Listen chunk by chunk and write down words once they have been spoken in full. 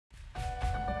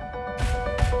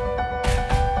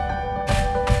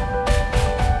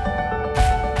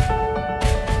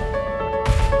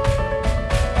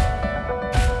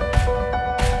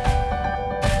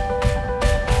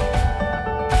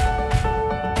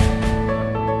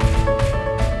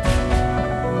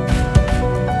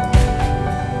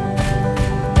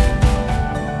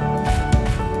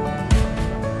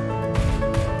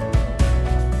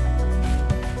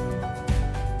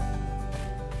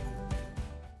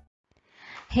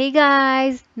Hey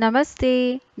guys,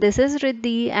 Namaste. This is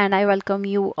Riddhi and I welcome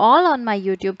you all on my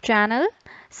YouTube channel.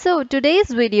 So today's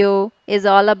video is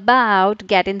all about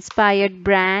Get Inspired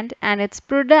brand and its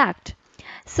product.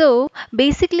 So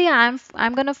basically I'm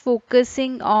gonna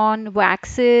focusing on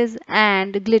waxes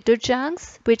and glitter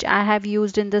chunks which I have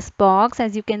used in this box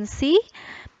as you can see.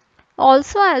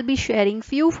 Also, I'll be sharing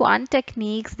few fun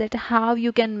techniques that how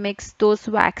you can mix those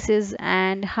waxes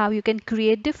and how you can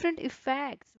create different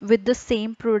effects with the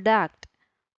same product.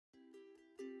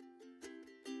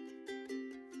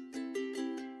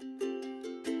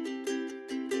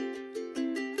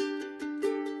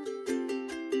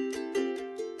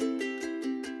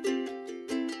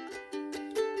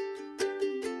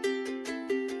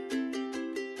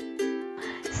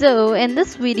 So in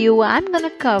this video, I'm gonna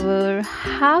cover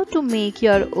how to make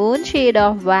your own shade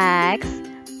of wax.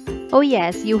 Oh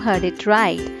yes, you heard it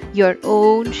right. Your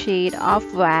own shade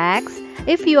of wax.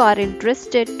 If you are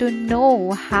interested to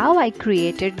know how I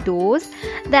created those,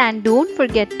 then don't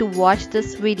forget to watch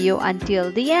this video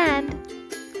until the end.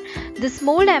 This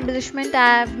mold embellishment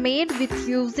I have made with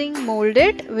using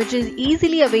molded, which is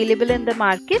easily available in the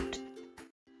market.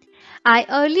 I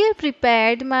earlier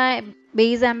prepared my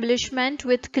base embellishment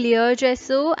with clear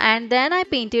gesso and then I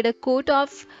painted a coat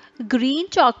of green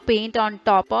chalk paint on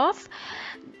top of.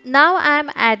 Now I am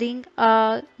adding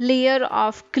a layer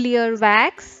of clear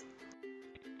wax.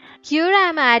 Here I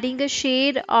am adding a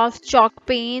shade of chalk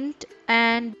paint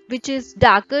and which is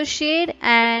darker shade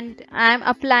and I am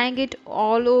applying it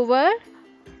all over.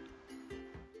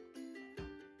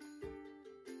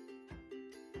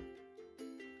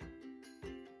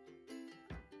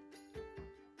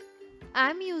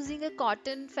 I'm using a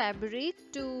cotton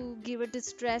fabric to give a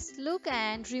distressed look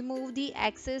and remove the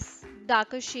excess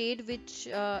darker shade which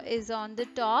is on the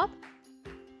top.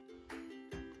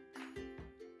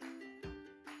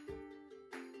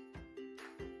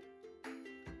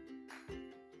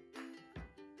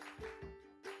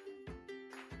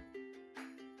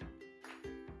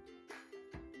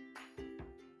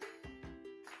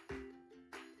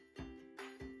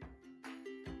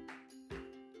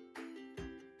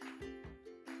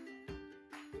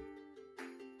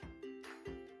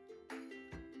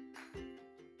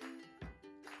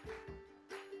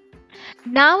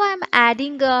 Now I'm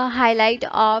adding a highlight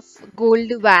of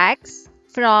gold wax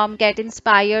from Get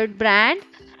Inspired brand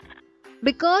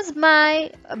because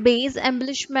my base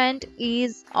embellishment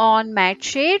is on matte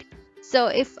shade. So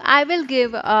if I will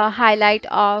give a highlight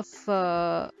of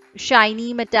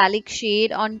shiny metallic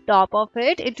shade on top of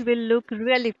it, it will look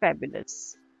really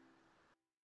fabulous.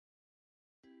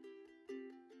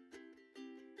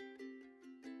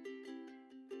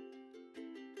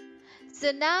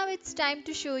 So now it's time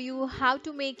to show you how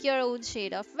to make your own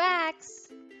shade of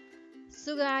wax.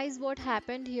 So guys, what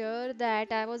happened here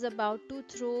that I was about to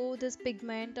throw this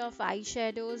pigment of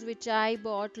eyeshadows which I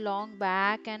bought long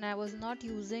back and I was not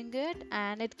using it,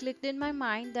 and it clicked in my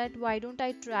mind that why don't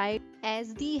I try,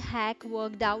 as the hack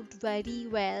worked out very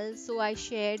well, so I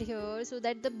shared here so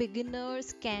that the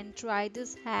beginners can try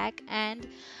this hack and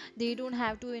they don't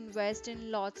have to invest in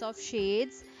lots of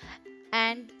shades.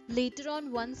 And later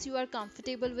on, once you are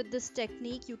comfortable with this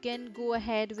technique, you can go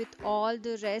ahead with all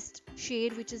the rest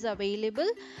shade which is available.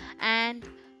 And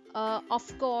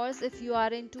of course, if you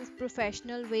are into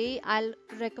professional way, I'll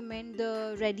recommend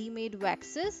the ready-made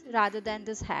waxes rather than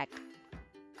this hack.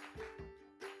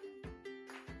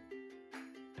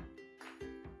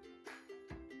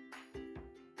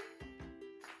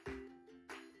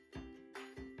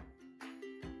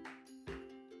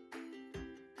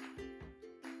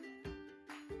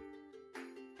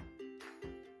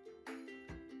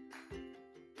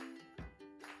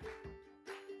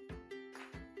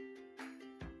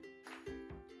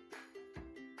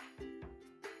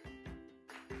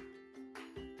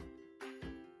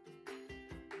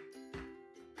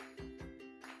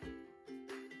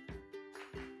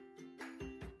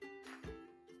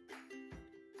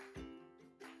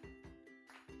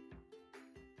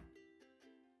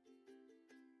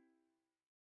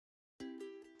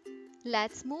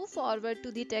 Let's move forward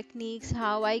to the techniques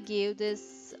how I gave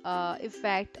this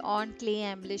effect on clay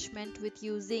embellishment with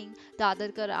using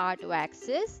Dadarkar Art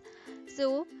waxes.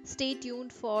 So stay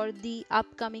tuned for the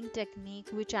upcoming technique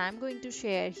which I'm going to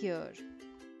share here.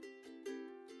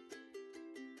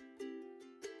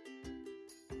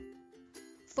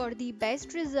 For the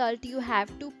best result, you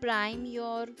have to prime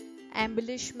your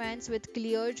embellishments with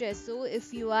clear gesso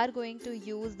if you are going to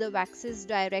use the waxes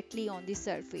directly on the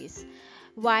surface.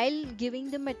 While giving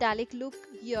the metallic look,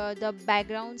 here the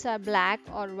backgrounds are black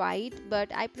or white, but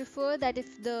I prefer that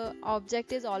if the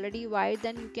object is already white,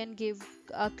 then you can give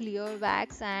a clear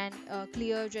wax and a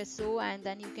clear gesso, and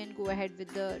then you can go ahead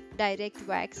with the direct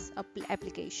wax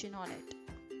application on it.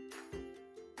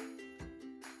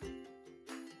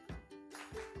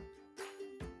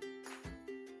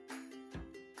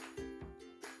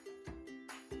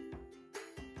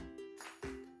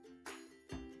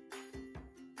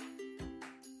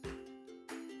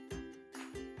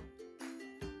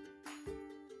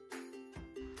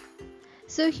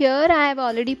 So here I have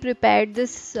already prepared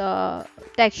this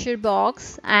texture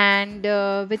box, and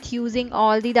with using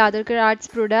all the Dadarkar Arts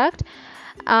product,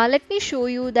 let me show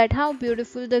you that how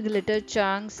beautiful the glitter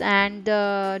chunks and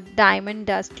the diamond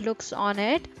dust looks on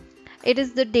it. It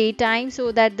is the daytime,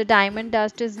 so that the diamond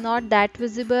dust is not that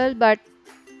visible, but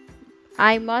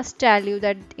I must tell you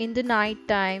that in the night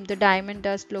time the diamond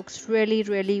dust looks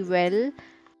really well.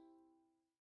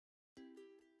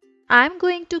 I'm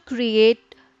going to create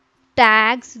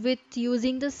tags with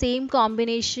using the same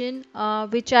combination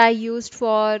which I used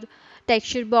for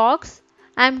texture box.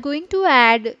 I'm going to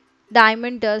add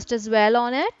diamond dust as well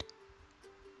on it.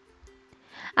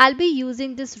 I'll be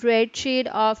using this red shade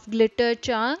of glitter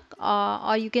chunk,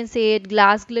 or you can say it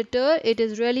glass glitter. It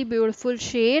is really beautiful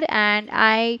shade and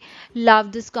I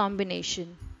love this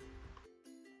combination.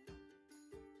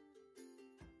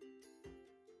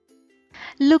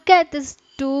 Look at this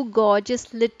two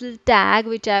gorgeous little tag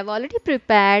which I've already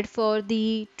prepared for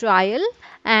the trial,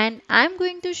 and I'm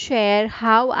going to share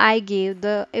how I gave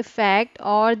the effect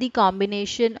or the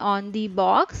combination on the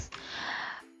box.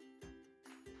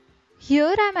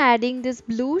 Here I'm adding this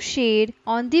blue shade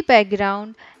on the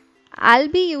background. I'll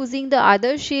be using the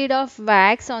other shade of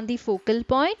wax on the focal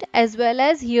point as well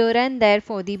as here and there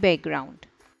for the background.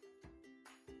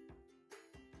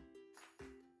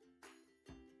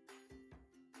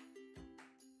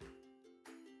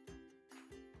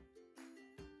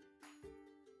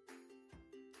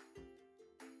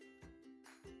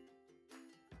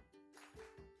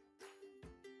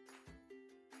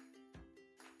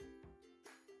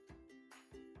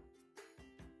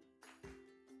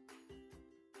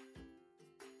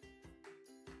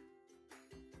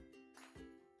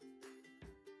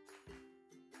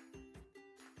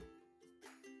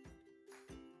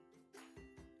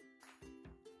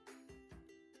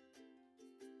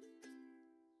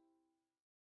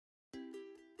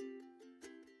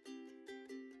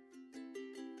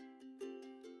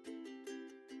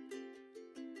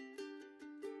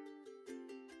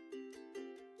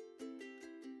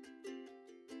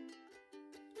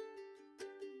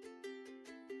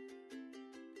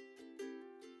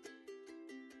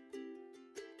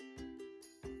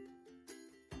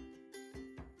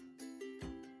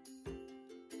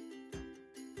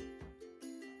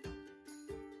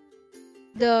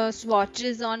 The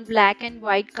swatches on black and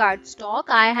white cardstock.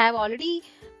 I have already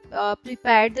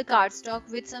prepared the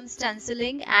cardstock with some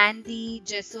stenciling and the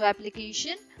gesso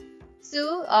application.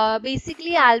 So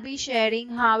basically I'll be sharing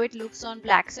how it looks on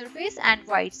black surface and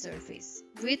white surface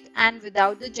with and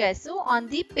without the gesso on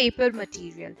the paper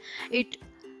material. It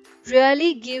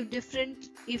really give different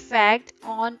effect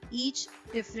on each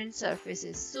different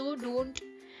surfaces. So don't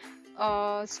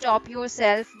stop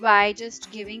yourself by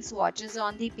just giving swatches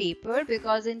on the paper,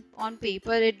 because on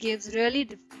paper it gives really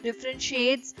different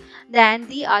shades than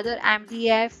the other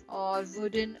MDF or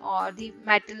wooden or the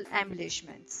metal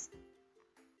embellishments.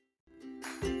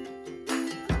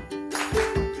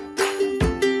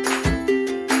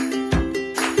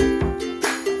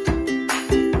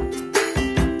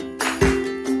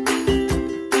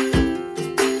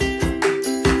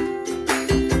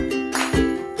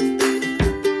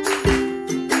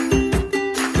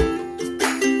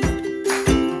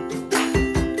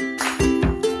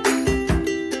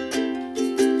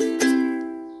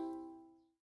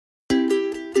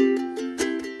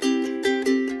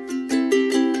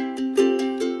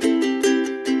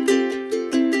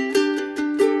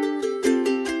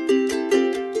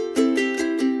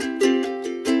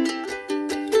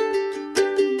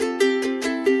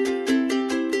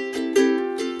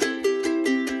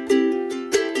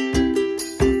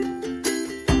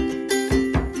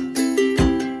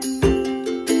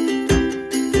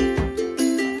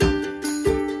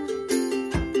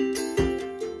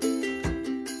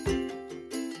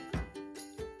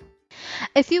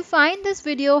 If you find this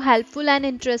video helpful and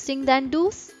interesting, then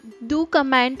do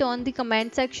comment on the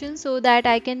comment section so that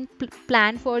I can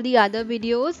plan for the other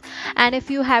videos. And if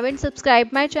you haven't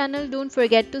subscribed my channel, don't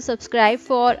forget to subscribe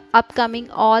for upcoming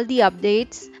all the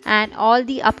updates and all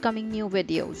the upcoming new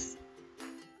videos.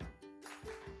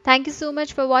 Thank you so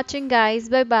much for watching, guys.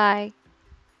 Bye bye.